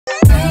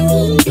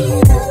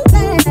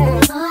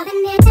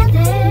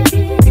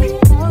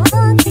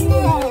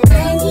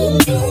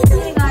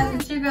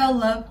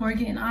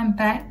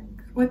back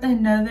with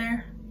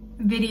another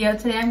video.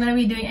 Today I'm going to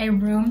be doing a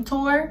room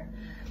tour.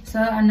 So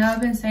I know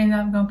I've been saying that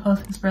I'm going to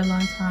post this for a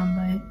long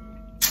time,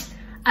 but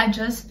I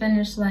just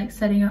finished like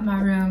setting up my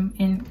room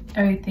and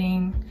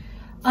everything.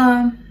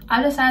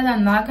 I decided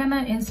I'm not going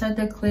to insert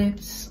the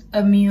clips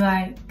of me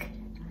like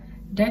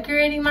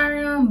decorating my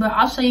room, but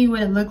I'll show you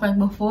what it looked like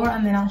before,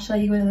 and then I'll show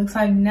you what it looks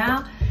like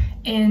now,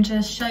 and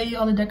just show you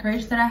all the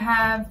decorations that I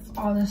have,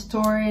 all the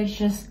storage,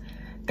 just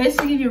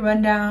basically give you a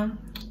rundown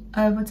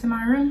of what's in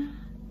my room.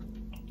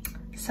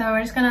 So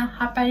we're just gonna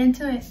hop right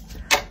into it.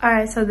 All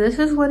right, so this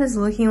is what it's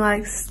looking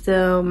like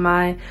still.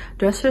 My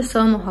dresser's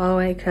still in the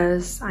hallway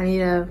because I need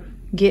to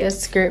get a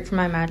skirt for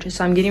my mattress.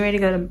 So I'm getting ready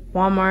to go to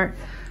Walmart.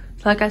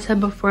 So like I said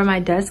before,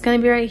 my desk's gonna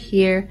be right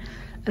here.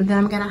 And then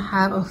I'm gonna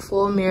have a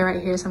full mirror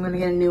right here. So I'm gonna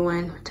get a new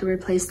one to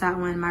replace that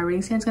one. My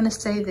ring stand's gonna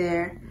stay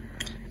there.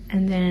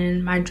 And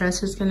then my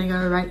dresser's gonna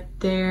go right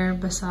there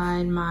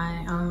beside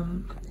my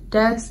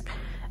desk.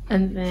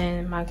 And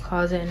then my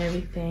closet and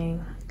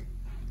everything,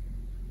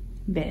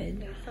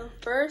 bed. So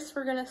first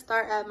we're gonna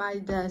start at my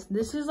desk.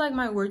 This is like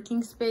my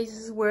working space.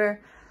 This is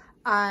where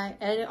I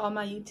edit all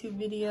my YouTube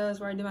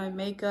videos, where I do my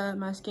makeup,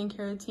 my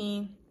skincare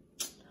routine,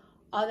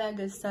 all that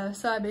good stuff.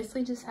 So I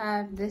basically just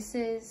have, this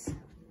is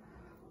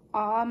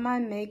all my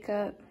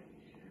makeup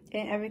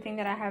and everything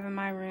that I have in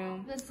my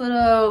room. This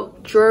little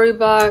jewelry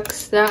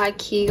box that I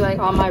keep like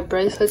all my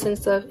bracelets and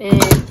stuff in.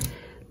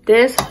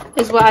 This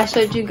is what I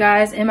showed you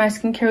guys in my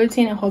skincare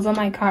routine. It holds all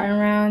my cotton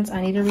rounds.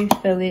 I need to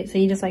refill it, so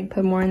you just like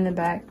put more in the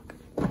back.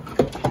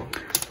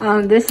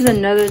 This is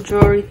another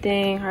jewelry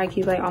thing where I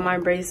keep like all my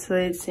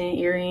bracelets and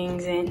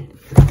earrings and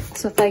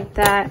stuff like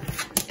that.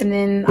 And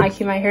then I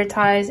keep my hair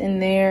ties in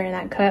there in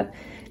that cup.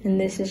 And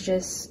this is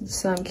just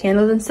some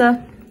candles and stuff.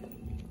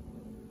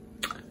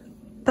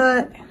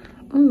 But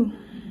ooh,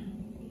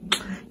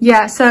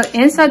 yeah, so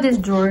inside this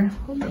drawer,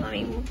 hold on, let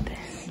me move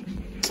this.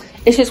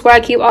 It's just where I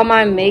keep all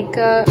my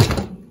makeup.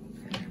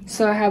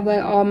 So I have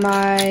like all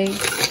my,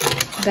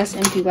 that's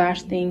empty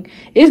lash thing.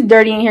 It's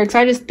dirty in here because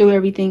I just threw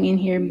everything in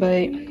here,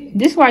 but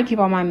this is where I keep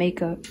all my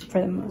makeup for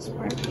the most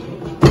part.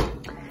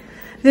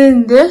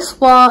 Then this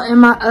wall in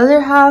my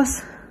other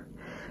house,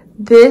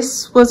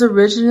 this was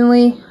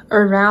originally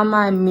around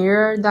my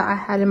mirror that I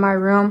had in my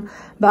room,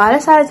 but I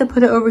decided to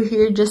put it over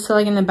here just so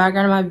like in the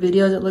background of my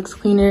videos it looks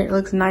cleaner, it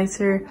looks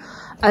nicer.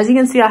 As you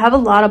can see, I have a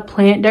lot of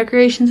plant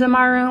decorations in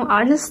my room.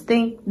 I just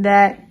think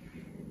that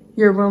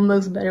your room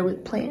looks better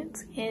with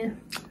plants,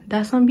 and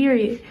that's on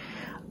period.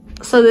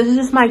 So this is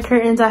just my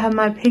curtains. I have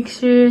my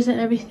pictures and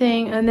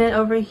everything, and then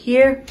over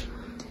here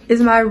is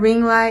my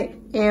ring light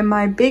and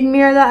my big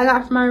mirror that I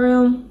got from my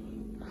room.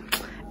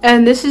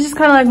 And this is just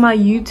kind of like my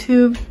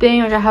YouTube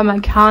thing. Like I have my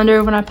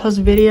calendar when I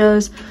post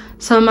videos,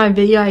 some of my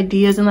video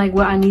ideas and like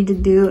what I need to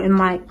do and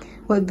like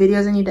what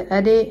videos I need to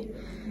edit.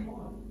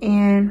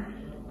 And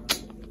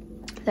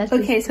that's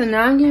okay. So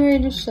now I'm getting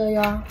ready to show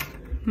y'all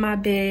my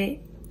bed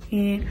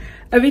and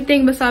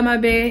everything beside my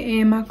bed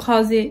and my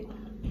closet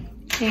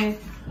and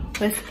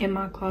what's in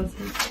my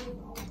closet.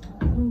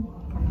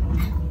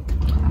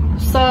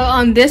 So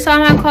on this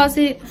side of my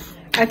closet,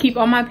 I keep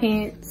all my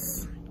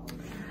pants.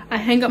 I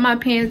hang up my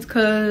pants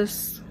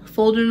because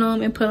folding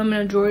them and putting them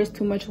in a drawer is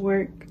too much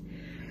work.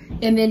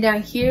 And then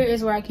down here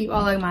is where I keep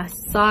all like my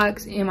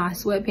socks and my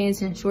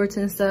sweatpants and shorts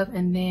and stuff.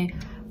 And then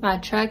my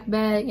track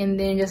bag, and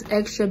then just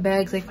extra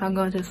bags like if I'm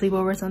going to sleep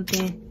over or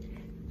something,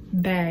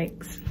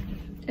 bags.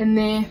 And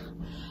then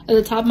at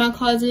the top of my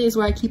closet is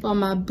where I keep all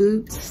my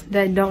boots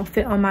that don't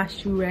fit on my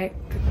shoe rack.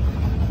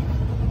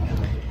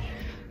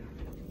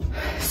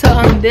 So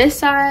on this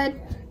side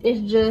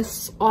is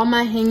just all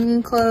my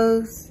hanging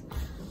clothes.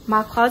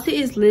 My closet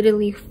is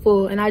literally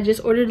full, and I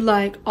just ordered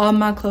like all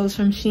my clothes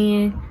from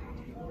Shein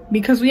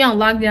because we on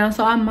lockdown,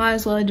 so I might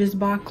as well just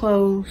buy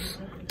clothes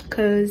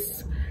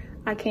because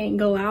I can't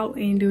go out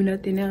and do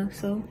nothing else.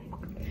 So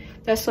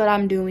that's what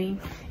I'm doing.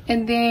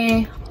 And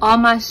then all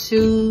my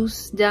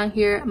shoes down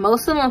here,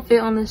 most of them fit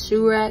on the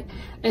shoe rack,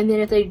 and then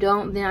if they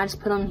don't, then I just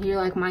put them here,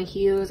 like my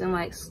heels and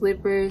like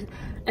slippers,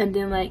 and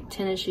then like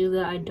tennis shoes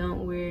that I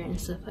don't wear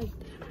and stuff like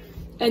that.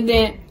 And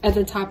then at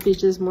the top is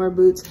just more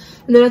boots.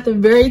 And then at the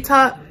very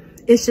top,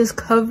 it's just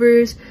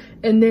covers.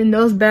 And then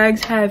those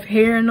bags have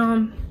hair in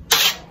them,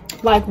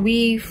 like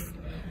weave.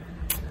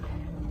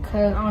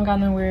 Cause I don't got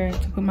nowhere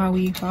to put my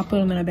weave, so I put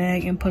them in a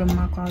bag and put them in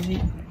my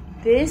closet.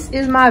 This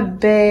is my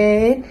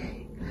bed.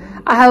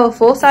 I have a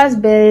full-size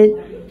bed.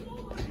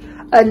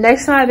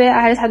 Next to my bed,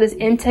 I just have this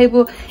end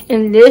table.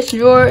 And this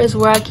drawer is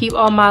where I keep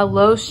all my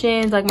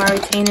lotions, like my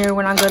retainer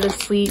when I go to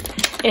sleep.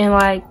 And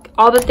like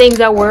all the things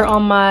that were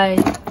on my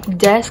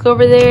desk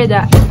over there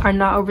that are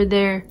not over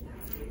there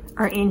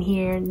are in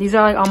here. These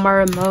are like all my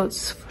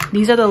remotes.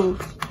 These are the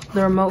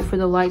remote for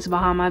the lights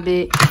behind my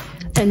bed,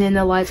 and then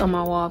the lights on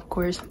my wall, of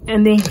course.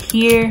 And then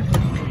here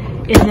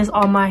is just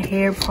all my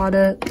hair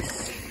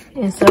products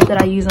and stuff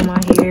that I use on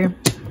my hair.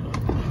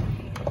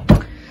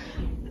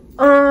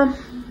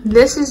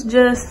 This is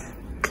just,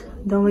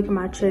 don't look at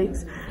my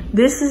checks.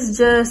 This is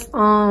just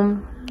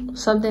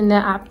something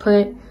that I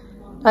put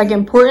like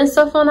important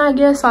stuff on, I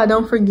guess, so I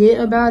don't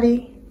forget about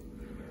it.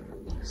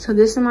 So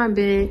this is my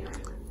bed.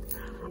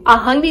 I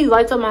hung these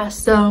lights up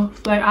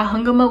myself. Like, I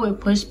hung them up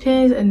with push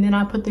pins and then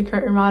I put the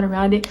curtain rod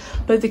around it.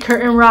 But the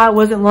curtain rod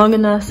wasn't long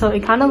enough, so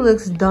it kind of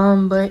looks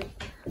dumb, but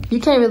you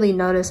can't really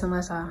notice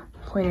unless I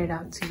point it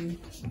out to you.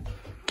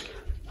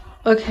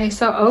 Okay,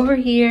 so over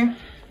here,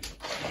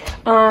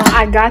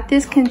 I got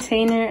this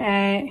container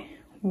at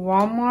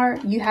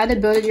Walmart. You had to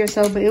build it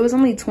yourself, but it was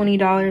only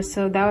 $20,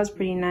 so that was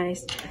pretty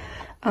nice.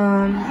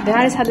 Then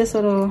I just had this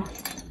little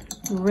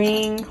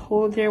ring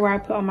holder where I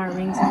put all my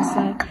rings and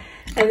stuff.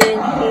 And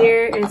then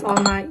here is all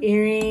my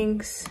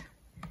earrings.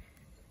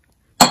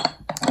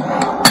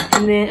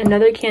 And then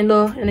another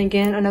candle, and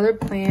again, another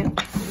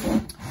plant.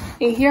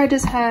 And here I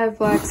just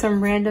have like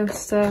some random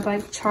stuff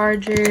like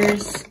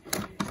chargers,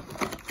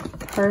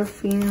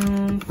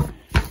 perfume.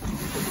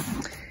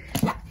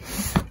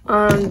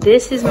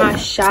 This is my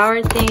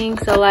shower thing.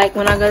 So like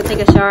when I go to take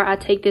a shower, I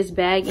take this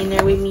bag in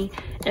there with me.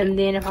 And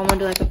then if I want to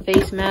do like a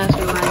face mask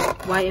or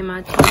like whiten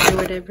my teeth or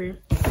whatever,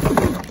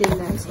 then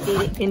that's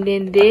it. And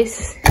then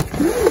this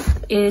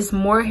is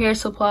more hair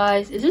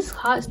supplies. Is this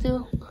hot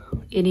still?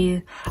 It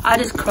is. I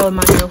just curled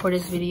my nail for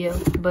this video,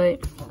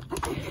 but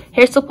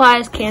hair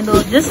supplies,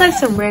 candles, just like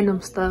some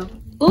random stuff.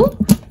 Ooh.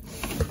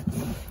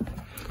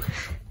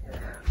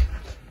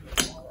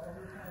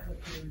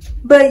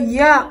 But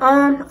yeah,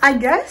 I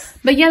guess.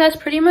 But yeah, that's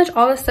pretty much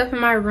all the stuff in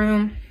my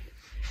room.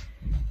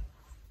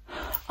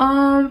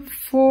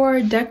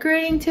 For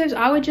decorating tips,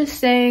 I would just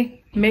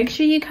say make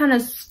sure you kind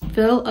of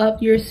fill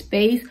up your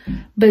space,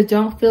 but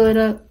don't fill it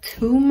up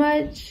too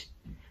much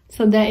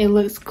so that it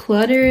looks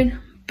cluttered,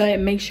 but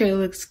make sure it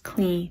looks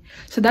clean.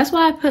 So that's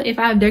why I put, if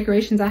I have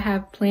decorations, I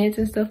have plants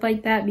and stuff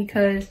like that,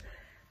 because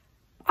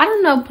I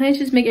don't know, plants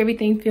just make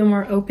everything feel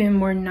more open,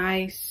 more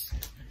nice.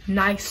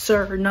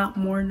 Nicer, not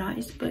more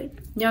nice, but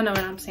y'all know what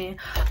I'm saying.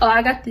 Oh,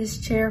 I got this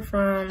chair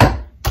from,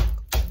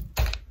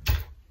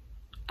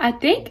 I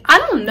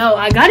don't know,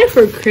 I got it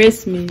for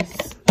Christmas.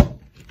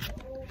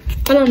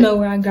 I don't know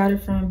where I got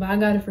it from, but I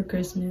got it for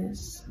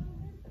Christmas.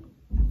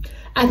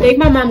 I think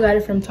my mom got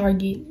it from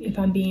Target, if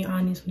I'm being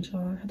honest with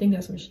y'all. I think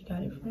that's where she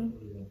got it from.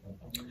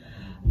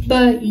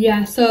 But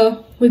yeah,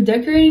 so with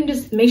decorating,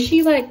 just make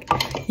sure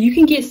you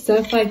can get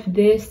stuff like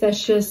this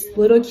that's just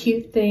little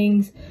cute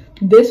things.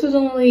 This was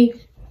only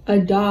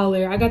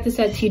 $1. I got this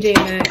at TJ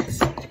Maxx.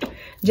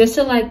 Just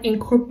to like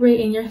incorporate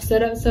in your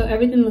setup so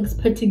everything looks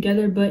put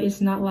together, but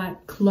it's not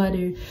like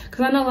cluttered. Because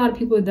I know a lot of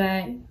people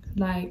that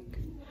like,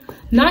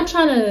 not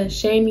trying to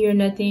shame you or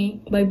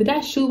nothing, like, but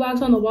that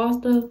shoebox on the wall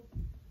stuff,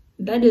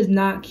 that is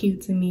not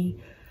cute to me.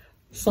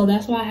 So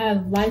that's why I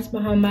have lights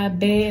behind my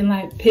bed and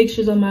like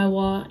pictures on my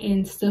wall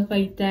and stuff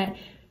like that.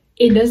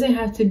 It doesn't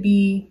have to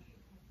be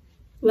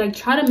like,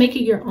 try to make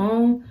it your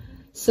own.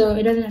 So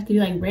it doesn't have to be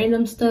like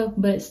random stuff,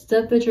 but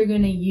stuff that you're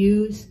gonna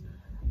use,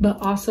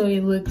 but also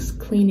it looks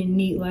clean and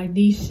neat. Like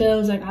these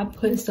shelves, like I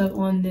put stuff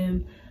on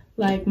them,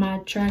 like my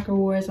tracker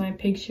awards, my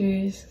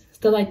pictures,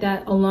 stuff like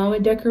that, along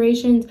with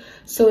decorations.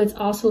 So it's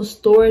also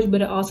storage,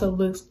 but it also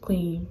looks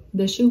clean.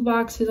 The shoe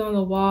boxes on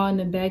the wall and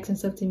the bags and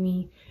stuff, to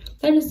me,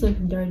 that just look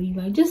dirty.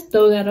 Like, just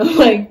throw that up.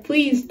 Like,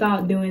 please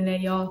stop doing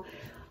that, y'all.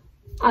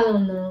 I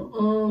don't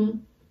know.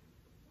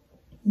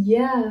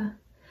 Yeah,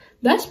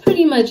 that's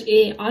pretty much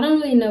it. I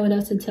don't really know what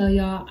else to tell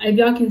y'all. If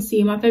y'all can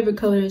see, my favorite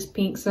color is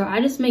pink, so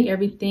I just make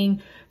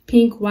everything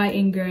pink, white,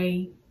 and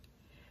gray,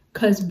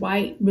 because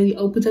white really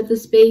opens up the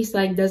space,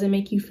 like doesn't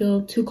make you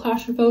feel too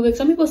claustrophobic.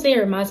 Some people say it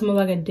reminds them of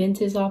like a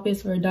dentist's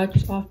office or a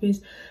doctor's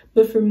office,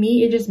 but for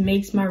me, it just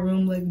makes my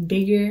room look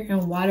bigger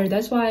and wider.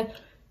 That's why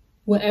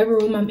whatever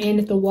room I'm in,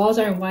 if the walls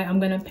aren't white, I'm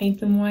gonna paint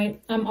them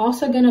white. I'm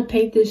also gonna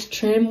paint this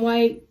trim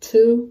white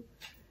too,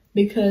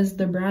 because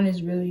the brown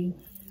is really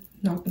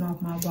knocking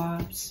off my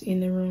vibes in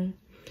the room.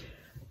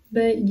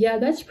 But yeah,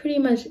 that's pretty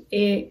much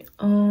it.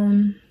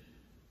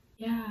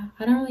 Yeah,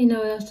 I don't really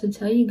know what else to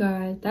tell you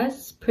guys.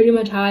 That's pretty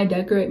much how I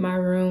decorate my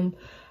room.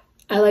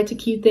 I like to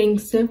keep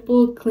things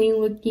simple, clean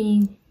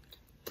looking,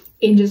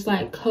 and just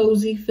like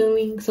cozy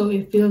feeling, so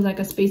it feels like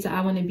a space that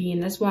I want to be in.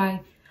 That's why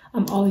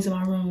I'm always in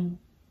my room.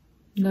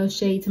 No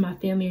shade to my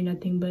family or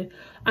nothing, but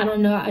I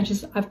don't know,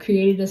 I've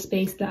created a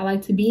space that I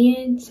like to be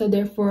in, so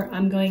therefore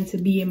I'm going to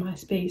be in my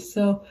space.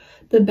 So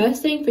the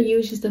best thing for you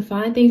is just to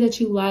find things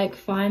that you like,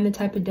 find the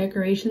type of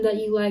decoration that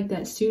you like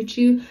that suits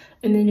you,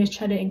 and then just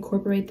try to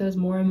incorporate those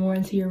more and more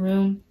into your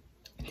room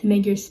to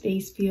make your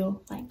space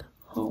feel like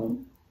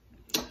home.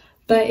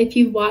 But if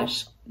you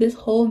watched this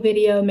whole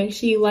video, make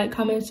sure you like,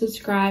 comment, and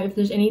subscribe. If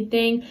there's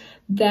anything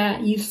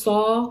that you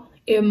saw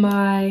in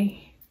my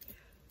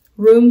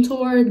room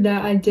tour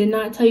that I did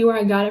not tell you where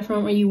I got it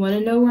from, or you want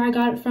to know where I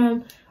got it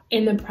from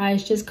and the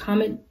price, just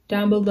comment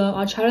down below.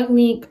 I'll try to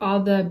link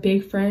all the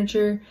big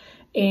furniture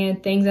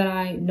and things that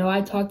I know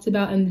I talked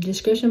about in the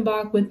description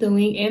box with the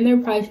link and their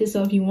prices.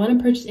 So if you want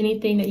to purchase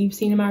anything that you've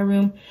seen in my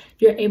room,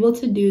 you're able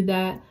to do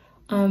that.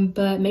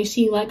 But make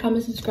sure you like,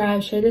 comment,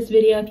 subscribe, share this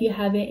video if you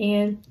haven't,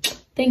 and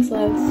thanks,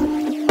 loves.